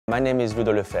My name is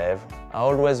Ludo. I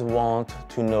always want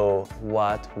to know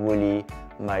what really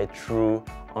my true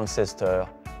ancestor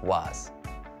was.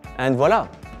 And voila,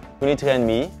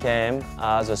 23andMe came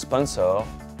as a sponsor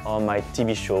on my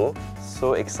TV show.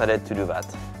 So excited to do that.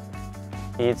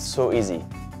 It's so easy.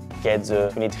 Get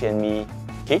the 23andMe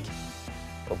kit,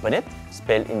 open it,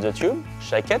 spell in the tube,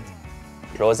 shake it,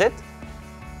 close it,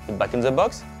 put it back in the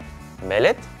box, mail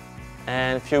it,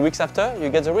 and a few weeks after, you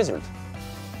get the result.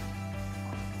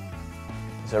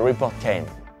 The report came.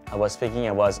 I was thinking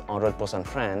I was 100%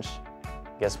 French.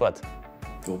 Guess what?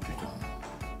 Oh putain.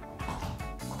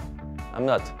 I'm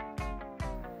not.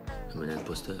 I'm an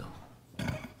imposteur.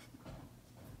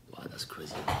 Wow, that's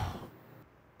crazy.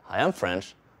 I am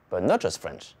French, but not just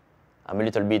French. I'm a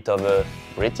little bit of a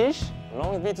British,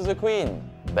 long way to the Queen.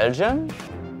 Belgium,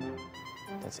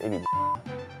 that's heavy.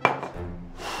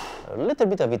 A little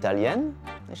bit of Italian,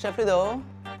 Chef Ludo.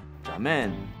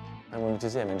 German. I'm going to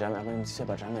say, I'm going to say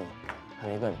about German.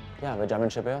 Very good. Yeah, I'm a German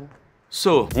Shepherd.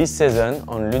 So, This season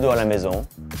on Ludo à la Maison,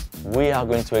 we are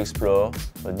going to explore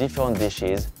the different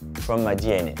dishes from my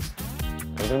DNA.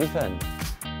 It will be fun.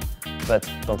 But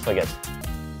don't forget,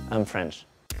 I'm French.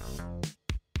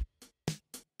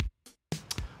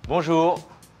 Bonjour,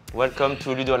 welcome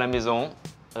to Ludo à la Maison.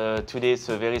 Today is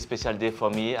a very special day for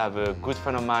me. I have a good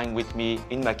friend of mine with me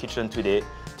in my kitchen today,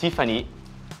 Tiffani.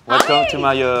 Welcome to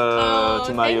my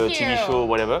TV show,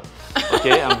 whatever.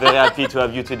 Okay, I'm very happy to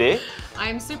have you today.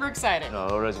 I'm super excited. I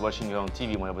was always watching you on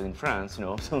TV when I was in France, you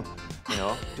know. So, you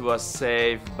know. it was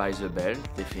saved by the bell,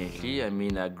 definitely. I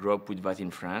mean, I grew up with that in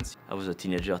France. I was a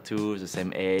teenager too, the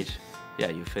same age. Yeah,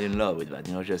 you fell in love with that,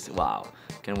 you know, just wow.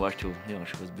 Can watch too, you know,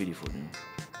 she was beautiful. You know?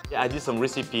 Yeah, I did some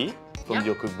recipe from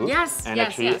your cookbook. Yes, and yes,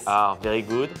 actually yes. are very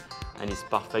good and it's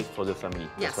perfect for the family.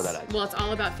 Yes. That's what I like. Well, it's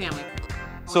all about family.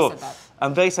 So,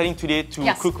 I'm very excited today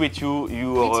to cook with you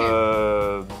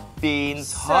your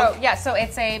beans hock. So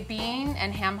it's a bean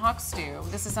and ham hock stew.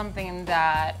 This is something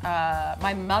that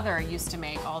my mother used to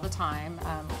make all the time.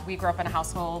 We grew up in a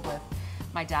household with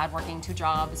my dad working 2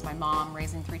 jobs, my mom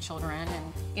raising 3 children,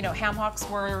 and you know, ham hocks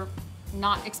were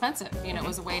not expensive. You know, it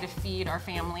was a way to feed our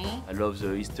family. I love the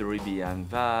history behind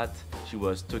that. She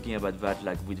was talking about that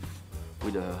like with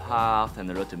her heart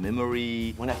and a lot of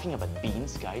memory. When I think about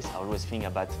beans, guys, I always think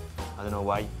about, I don't know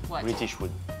why, What? British food.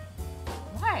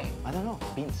 Why? I don't know,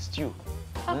 beans, stew.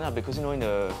 I don't know, because you know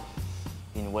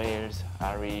in Wales,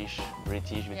 Irish,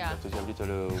 British, we have to have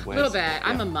little Wales. A little bit.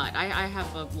 I'm a mutt. I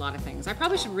have a lot of things. I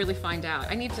probably should really find out.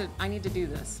 I need to do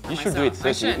this for You myself. should do it.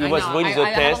 I should. It was really the I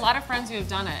have test. a lot of friends who have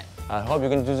done it. I hope you're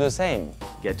going to do the same.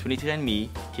 Get 23andMe,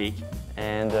 cake.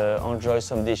 And enjoy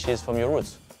some dishes from your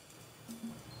roots.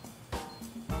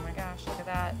 Oh my gosh, look at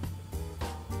that.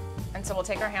 And so we'll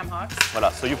take our ham hocks.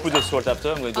 Voilà, so you put the salt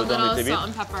after, I'm going to go down a little bit. Salt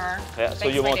and pepper. Yeah, so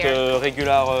Thanks, you my want dear. a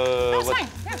regular, That's what? fine,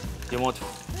 yeah. You want,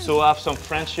 so have some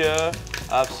French here,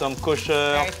 have some kosher,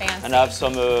 Very fancy. and have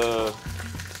some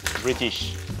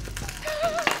British.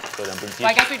 So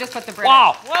I guess we just put the bread.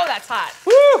 Wow! Whoa, that's hot.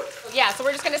 Woo! Yeah, so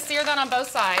we're just gonna sear that on both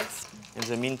sides. In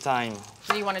the meantime.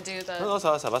 Do you want to do the? Non,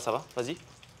 ça va, ça va. Vas-y.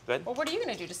 Go ahead. Well, what are you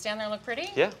gonna do? Just stand there and look pretty?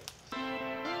 Yeah.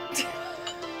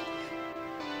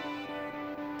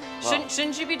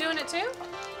 Shouldn't you be doing it too?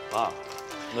 Wow.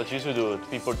 Not used to do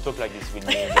people talk like this with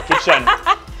me in the kitchen.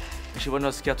 She was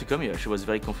not scared to come here. She was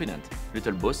very confident,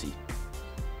 little bossy.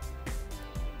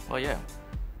 Oh yeah.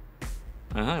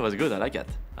 It was good. I like it.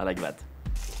 I like that.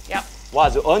 Yep. Wow,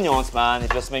 the onions, man,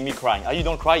 it just made me cry. Oh, you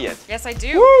don't cry yet? Yes, I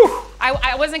do. Woo!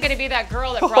 I wasn't gonna be that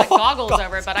girl that brought goggles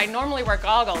over, but I normally wear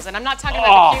goggles, and I'm not talking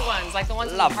about the cute ones, like the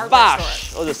ones in the La hardware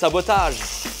vache! store. Oh, the sabotage.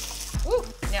 Woo!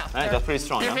 Yeah. That's pretty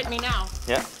strong, They're huh? hitting me now.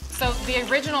 Yeah. So the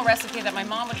original recipe that my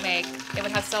mom would make, it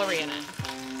would have celery in it.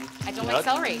 I don't like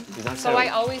celery. You don't So celery.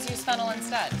 I always use fennel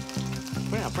instead.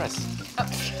 Pretty impressed. Oh.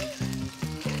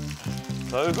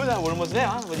 So good, huh? We're almost there,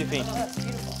 huh? What do you think? Oh, that's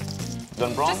beautiful.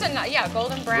 Golden brown? Just a, yeah,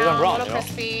 golden brown, Golden brown, a little you know.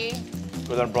 crispy.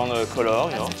 Golden brown color,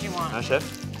 That's you know. what you want. Hein, chef?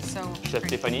 So Chef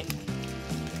pretty. Tiffani.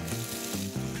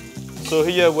 So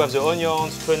here we have the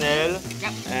onions, fennel,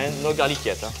 and no garlic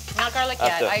yet, huh? Not garlic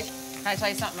After. yet. Can I tell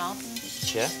you something else?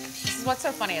 Yeah? This is what's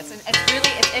so funny. It's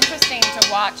interesting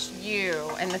to watch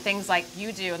you and the things like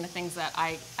you do and the things that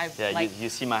I Yeah, like. you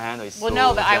see my hand, it's Well, so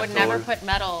no, but I would gentle. never put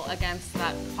metal against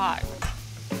that pot.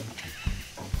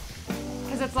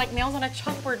 Because it's like nails on a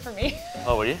chalkboard for me.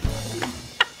 Oh, really?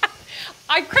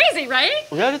 I'm crazy, right?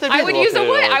 Yeah, a little bit. I would use a Okay,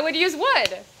 wood. right. I would use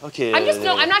wood. Okay.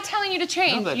 I'm not telling you to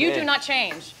change. No, but you hey. do not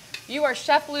change. You are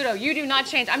Chef Ludo. You do not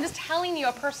change. I'm just telling you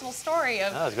a personal story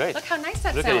of. Oh, that's great. Look how nice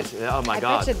that Look at sounds. it. Oh my I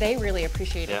God. bet you they really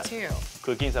appreciate Yeah. it too.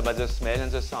 Cooking is about the smell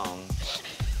and the sound.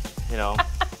 You know.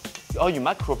 Oh, you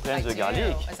macro plane the do.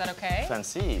 garlic. Is that okay?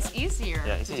 Fancy. It's easier.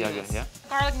 Yeah, it's to easier, do this. yeah.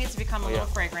 Garlic needs to become a little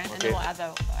yeah. fragrant, and Okay. then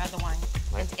we'll add the wine.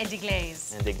 Right. And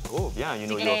deglaze. And they, oh, bien,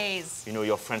 you know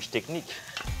your French technique.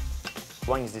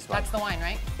 Wine is this one. That's the wine,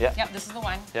 right? Yeah. Yep, this is the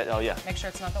wine. Yeah, oh yeah. Make sure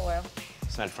it's not the oil.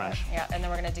 Smell French. Yeah, and then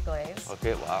we're gonna deglaze.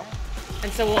 Okay, wow.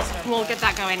 And so we'll get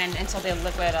that going until the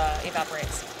liquid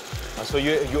evaporates. So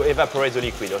you evaporate the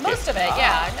liquid, okay? Most of it,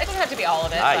 yeah. It doesn't have to be all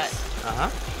of it, Nice.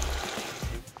 but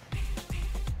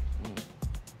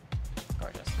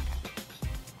gorgeous.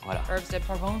 Voilà. Herbs de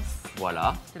Provence.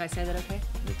 Voilà. Did I say that okay?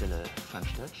 Little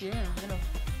French touch. Yeah, little.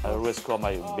 I always score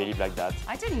my belly like that.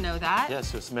 I didn't know that. Yeah,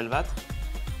 so smell that.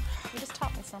 You just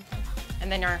taught me something.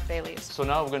 And then our bay leaves. So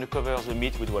now we're going to cover the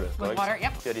meat with water. With correct? water,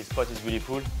 yep. Yeah, this pot is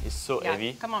beautiful. It's so Yeah,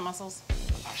 heavy. come on, muscles.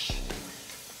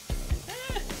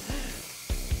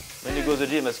 When you go to the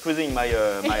gym, I'm squeezing my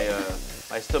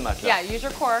my stomach. Yeah, use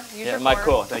your core. Use Yeah, your my core.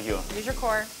 core. Thank you. Use your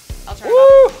core. I'll turn it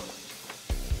off.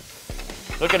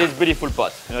 Look at this beautiful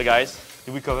pot. You know, guys.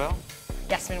 Do we cover?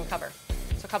 Yes, we will cover.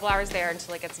 So a couple hours there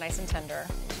until it gets nice and tender.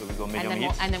 So we go And medium then,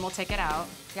 heat. and then we'll take it out.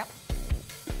 Yep.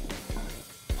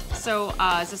 So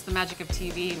is this the magic of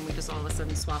TV and we just all of a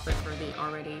sudden swap it for the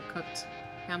already cooked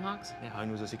ham hocks? Yeah, I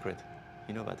know the secret.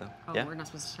 You know that, huh? Oh, yeah? we're not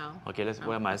supposed to tell? Okay, let's. Oh,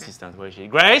 Where my okay. assistant? Where is she?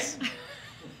 Grace,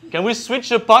 can we switch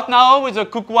the pot now with the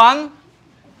cooked one?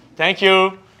 Thank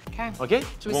you. Okay. Okay.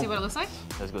 Should we see what it looks like?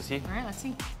 Let's go see. All right, let's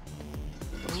see.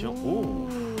 Attention. Ooh.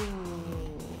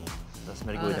 That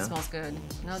smells Oh, good, that huh? smells good.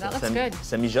 No, that looks good.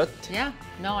 Ça mijote. Yeah.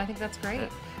 No, I think that's great. Yeah.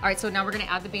 All right, so now we're going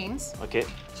to add the beans. Okay.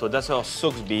 So that's our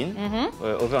soaked bean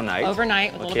overnight.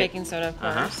 Overnight with a little Okay. baking soda, of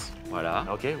course. Voilà.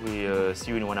 Okay. We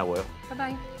see you in 1 hour.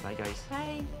 Bye-bye. Bye, guys.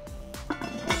 Bye.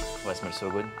 Oh, it smells so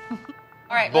good.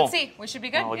 All right, Bon. let's see. We should be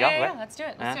good. On Yeah, regarde, yeah, ouais. let's do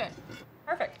it. Let's do it.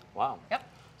 Perfect. Wow. Yep.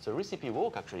 It's a recipe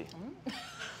walk, actually.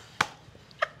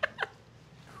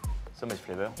 So much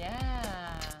flavor.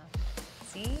 Yeah.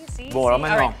 See? Bon, alors see?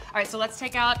 maintenant. All right, so let's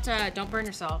take out, don't burn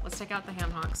yourself. Let's take out the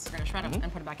ham hocks. We're going to shred them and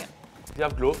put them back in. Do you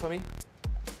have glove for me?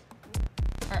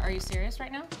 Are you serious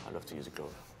right now? I love to use a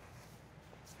glove.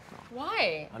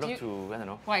 Why? I love to, I don't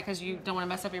know. Why, because you don't want to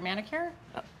mess up your manicure?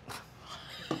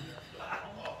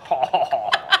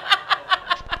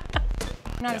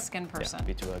 I'm not a skin person. Yeah,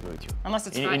 me too, I agree with you. Unless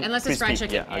it's fried, unless it's fried crispy,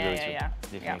 chicken. Yeah, I agree with you. Yeah.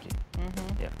 Definitely.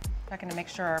 Yeah. I'm going to make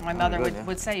sure. My mother good,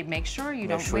 would say, make sure you Make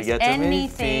don't sure you waste get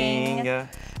anything.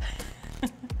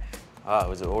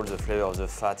 With all the flavor of the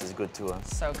fat is good too. Huh?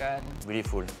 So good.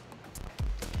 Beautiful.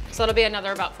 So it'll be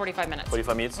another about 45 minutes.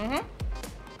 45 minutes.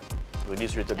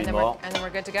 Reduce a little bit and more. then we're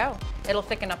good to go. It'll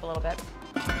thicken up a little bit.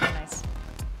 Very nice.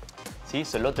 See,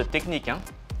 it's a lot of technique, huh?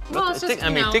 Well, it's just,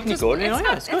 technical. it's good.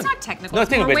 not technical. No, it's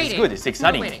technical, more but it's waiting. good. It's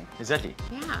exciting. More waiting. Exactly.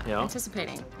 Yeah, You know?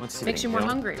 anticipating. Anticipating, Makes you more you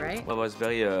know? hungry, right? I was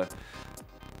very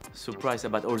surprised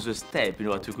about all the steps, you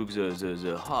know, how to cook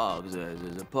the hog,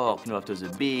 the pork, you know, after the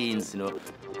beans, you know.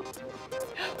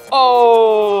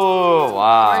 Oh,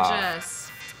 wow. Gorgeous.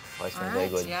 Oh, it All smells very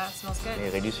right, good. yeah, it smells good. Okay,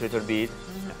 reduce a little bit.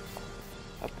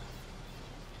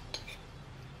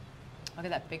 Look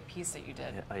at that big piece that you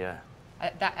did. Oh, yeah.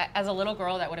 That, as a little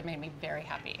girl, that would have made me very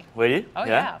happy. Really? Oh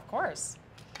yeah, of course.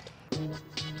 This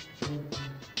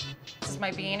is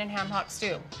my bean and ham hock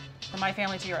stew. From my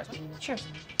family to yours. Cheers.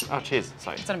 Oh, cheers.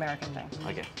 Sorry. It's an American thing.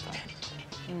 Okay.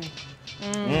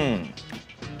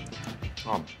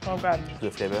 Oh, Oh, good.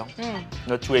 the flavor.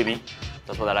 Not too heavy.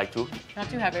 That's what I like too. Not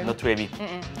too heavy. Not too heavy.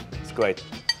 It's great.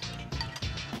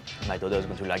 My daughter is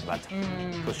going to like that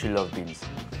because she loves beans.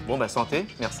 Bon, bah, santé.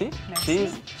 Merci. Merci.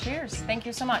 Cheers. Cheers. Thank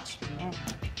you so much.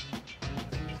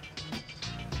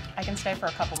 I can stay for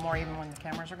a couple more even when the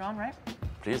cameras are gone, right?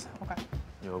 Please. Okay.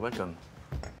 You're welcome.